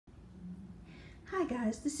Hi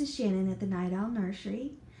guys, this is Shannon at the Night Owl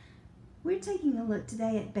Nursery. We're taking a look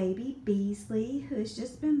today at baby Beasley, who has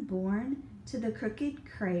just been born to the Crooked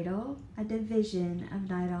Cradle, a division of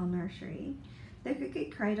Night Owl Nursery. The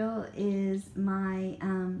Crooked Cradle is my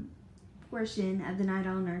portion of the Night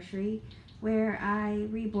Owl Nursery where I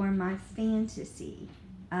reborn my fantasy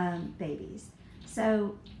babies.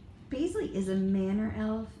 So Beasley is a manor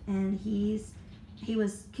elf, and he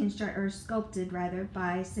was sculpted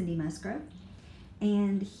by Cindy Musgrove.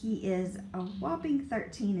 And he is a whopping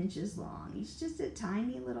 13 inches long. He's just a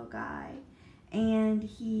tiny little guy. And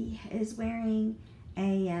he is wearing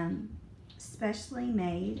a specially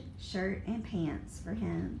made shirt and pants for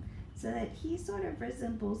him, so that he sort of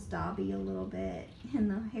resembles Dobby a little bit in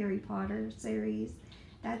the Harry Potter series.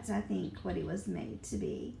 That's, I think, what he was made to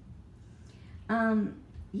be.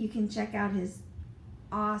 You can check out his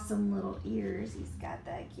awesome little ears. He's got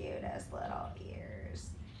the cutest little ears.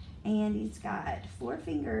 And he's got 4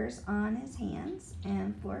 fingers on his hands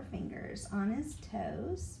and 4 fingers on his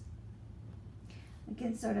toes. We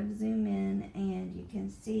can sort of zoom in and you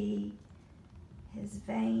can see his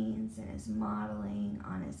veins and his modeling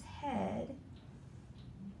on his head.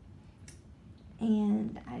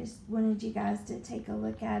 And I just wanted you guys to take a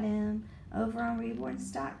look at him over on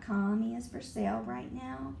reborns.com. He is for sale right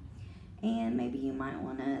now. And maybe you might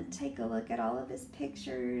want to take a look at all of his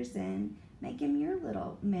pictures and make him your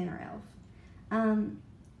little manor elf.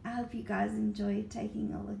 I hope you guys enjoyed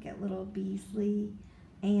taking a look at little Beasley,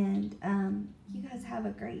 and you guys have a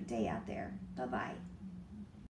great day out there. Bye-bye.